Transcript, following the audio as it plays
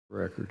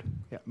Record.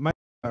 Yeah, my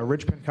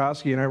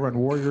RichPenkoski, and I run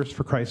Warriors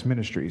for Christ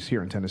Ministries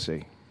here in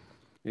Tennessee.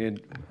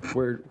 And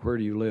where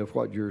do you live?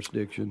 What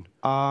jurisdiction?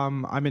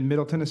 I'm in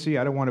Middle Tennessee.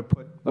 I don't want to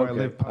put where I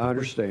live publicly. I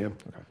understand.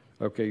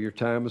 Okay, your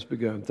time has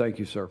begun. Thank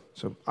you, sir.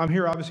 So I'm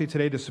here obviously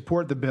today to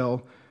support the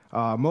bill,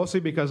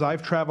 mostly because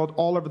I've traveled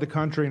all over the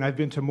country and I've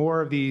been to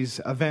more of these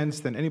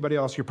events than anybody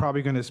else you're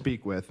probably going to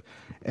speak with.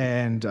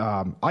 And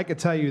I could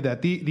tell you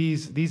that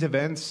these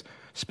events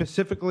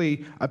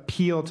specifically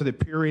appeal to the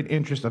period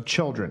interest of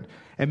children.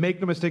 And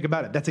make no mistake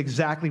about it, that's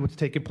exactly what's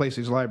taking place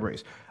in these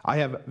libraries. I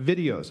have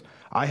videos.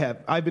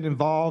 I've been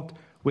involved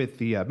with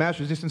the mass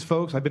resistance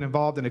folks. I've been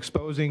involved in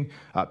exposing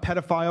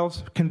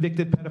pedophiles,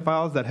 convicted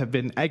pedophiles that have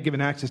been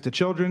given access to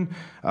children,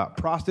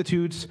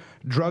 prostitutes,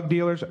 drug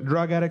dealers,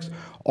 drug addicts,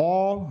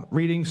 all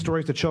reading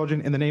stories to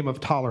children in the name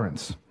of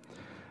tolerance.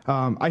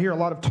 I hear a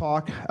lot of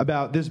talk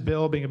about this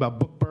bill being about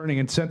book burning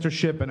and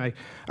censorship, and I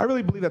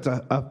really believe that's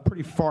a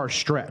pretty far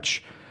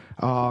stretch.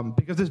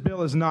 Because this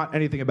bill is not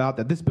anything about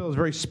that. This bill is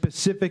very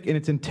specific in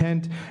its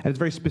intent, and it's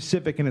very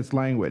specific in its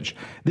language.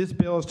 This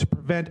bill is to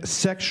prevent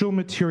sexual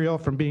material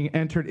from being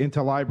entered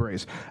into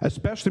libraries,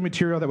 especially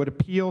material that would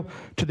appeal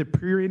to the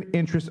period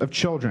interest of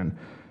children.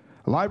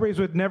 Libraries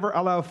would never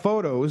allow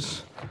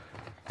photos,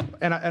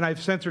 and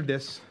I've censored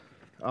this,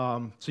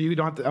 so you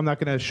don't have to, I'm not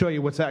going to show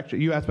you what's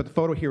actually, you asked about the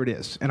photo, here it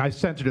is, and I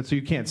censored it so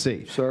you can't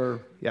see. Sir.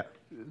 Yeah.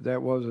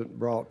 That wasn't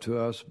brought to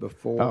us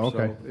before,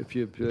 okay. So if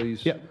you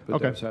please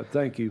put that aside.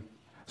 Thank you.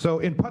 So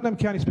in Putnam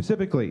County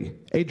specifically,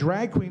 a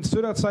drag queen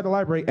stood outside the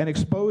library and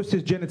exposed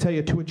his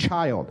genitalia to a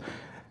child.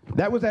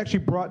 That was actually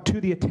brought to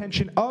the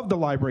attention of the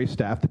library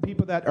staff, the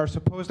people that are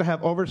supposed to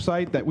have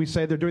oversight, that we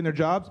say they're doing their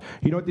jobs.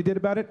 You know what they did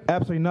about it?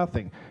 Absolutely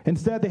nothing.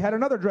 Instead, they had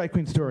another drag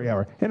queen story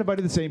hour and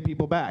invited the same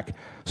people back.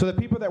 So the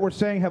people that we're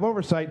saying have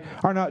oversight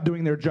are not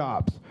doing their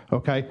jobs,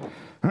 okay?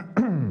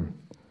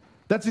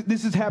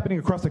 This is happening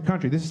across the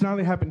country. This has not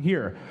only happened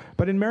here,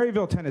 but in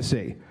Maryville,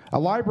 Tennessee, a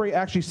library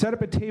actually set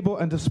up a table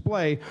and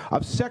display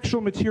of sexual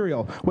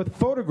material with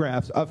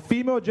photographs of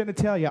female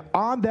genitalia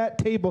on that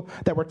table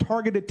that were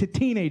targeted to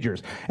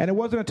teenagers. And it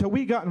wasn't until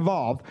we got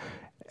involved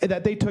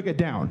that they took it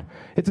down.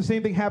 It's the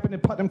same thing happened in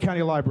Putnam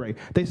County Library.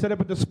 They set up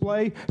a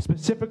display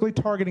specifically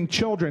targeting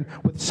children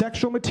with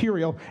sexual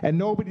material, and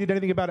nobody did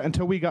anything about it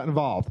until we got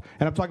involved.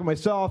 And I'm talking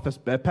myself, as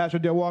Pastor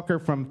Dale Walker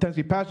from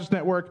Tennessee Pastors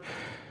Network.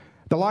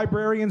 The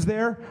librarians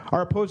there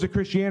are opposed to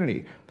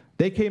Christianity.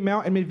 They came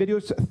out and made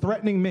videos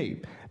threatening me.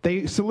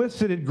 They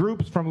solicited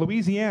groups from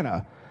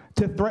Louisiana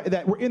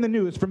that were in the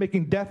news for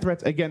making death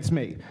threats against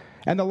me.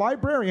 And the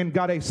librarian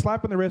got a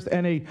slap on the wrist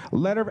and a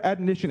letter of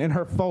admonition in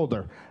her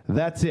folder.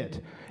 That's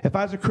it. If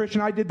I was a Christian,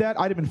 I did that,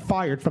 I'd have been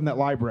fired from that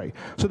library.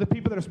 So the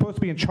people that are supposed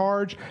to be in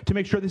charge to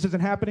make sure this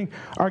isn't happening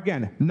are,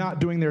 again, not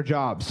doing their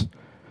jobs.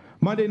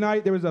 Monday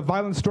night, there was a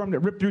violent storm that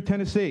ripped through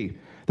Tennessee.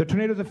 The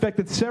tornadoes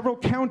affected several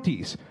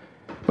counties.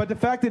 But the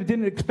fact that it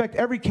didn't affect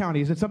every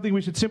county, is it something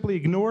we should simply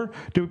ignore?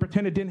 Do we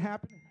pretend it didn't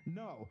happen?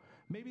 No.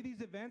 Maybe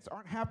these events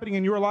aren't happening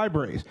in your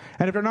libraries.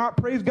 And if they're not,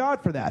 praise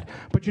God for that.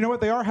 But you know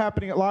what? They are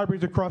happening at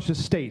libraries across the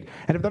state.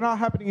 And if they're not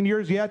happening in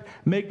yours yet,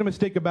 make no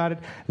mistake about it,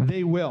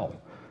 they will.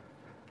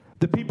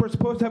 The people are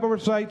supposed to have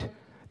oversight.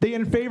 They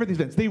in favor of these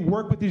events. They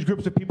work with these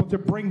groups of people to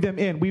bring them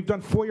in. We've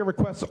done FOIA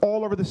requests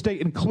all over the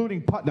state,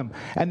 including Putnam.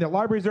 And the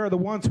libraries there are the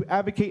ones who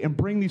advocate and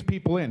bring these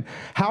people in.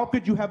 How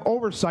could you have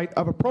oversight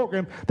of a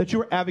program that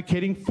you are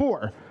advocating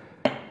for?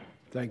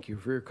 Thank you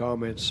for your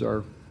comments,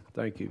 sir.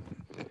 Thank you.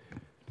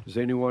 Does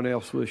anyone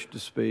else wish to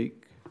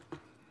speak?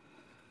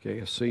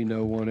 Okay, I see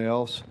no one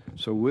else.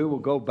 So we will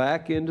go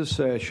back into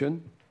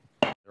session.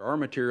 There are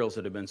materials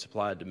that have been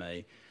supplied to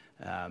me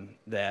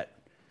that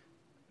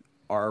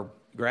are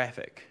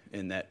graphic,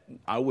 in that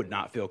I would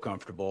not feel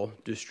comfortable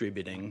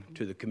distributing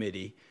to the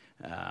committee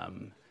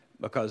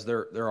because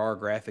there are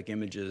graphic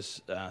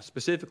images,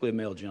 specifically of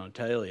male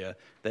genitalia,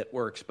 that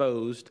were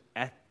exposed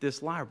at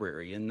this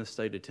library in the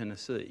state of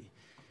Tennessee.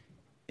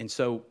 And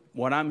so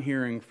what I'm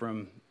hearing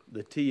from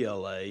the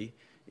TLA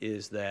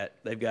is that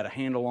they've got a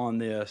handle on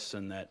this,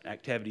 and that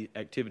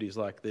activities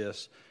like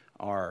this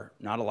are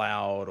not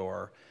allowed,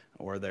 or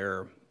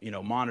they're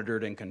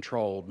monitored and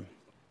controlled.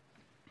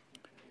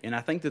 And I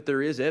think that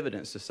there is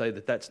evidence to say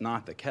that that's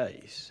not the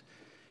case.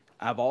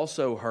 I've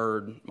also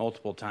heard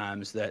multiple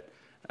times that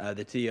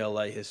the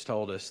TLA has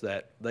told us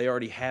that they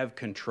already have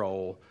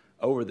control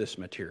over this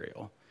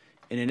material.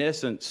 And in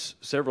essence,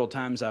 several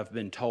times I've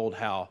been told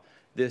how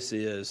this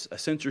is a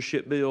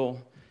censorship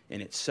bill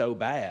and it's so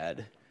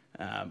bad,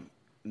 and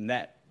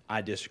that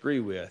I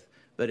disagree with.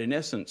 But in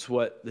essence,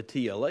 what the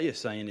TLA is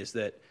saying is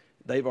that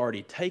they've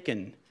already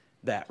taken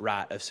that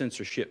right of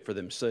censorship for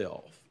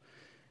themselves.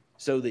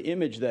 So the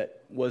image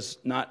that was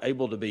not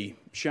able to be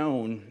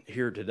shown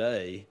here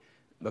today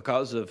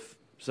because of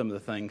some of the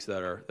things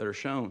that are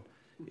shown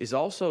is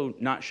also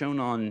not shown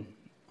on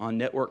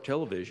network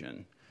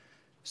television.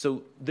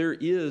 So there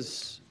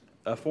is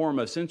a form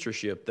of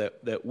censorship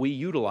that we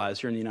utilize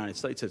here in the United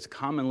States that's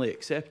commonly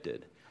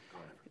accepted.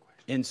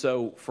 And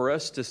so for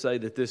us to say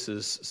that this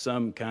is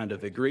some kind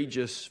of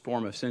egregious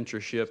form of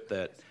censorship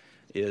that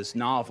is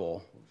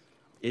novel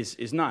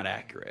is not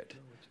accurate.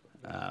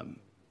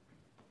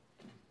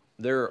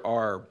 There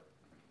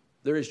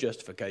is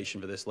justification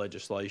for this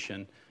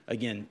legislation.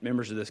 Again,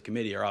 members of this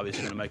committee are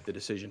obviously going to make the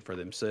decision for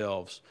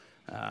themselves,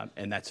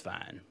 and that's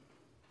fine.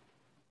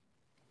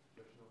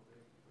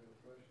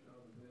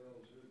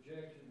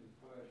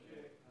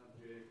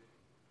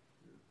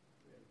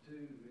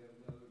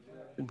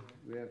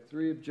 We have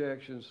 3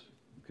 objections.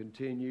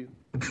 Continue.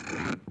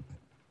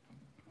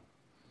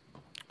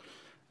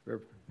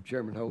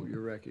 Chairman Holt,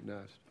 you're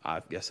recognized.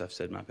 I guess I've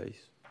said my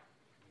piece.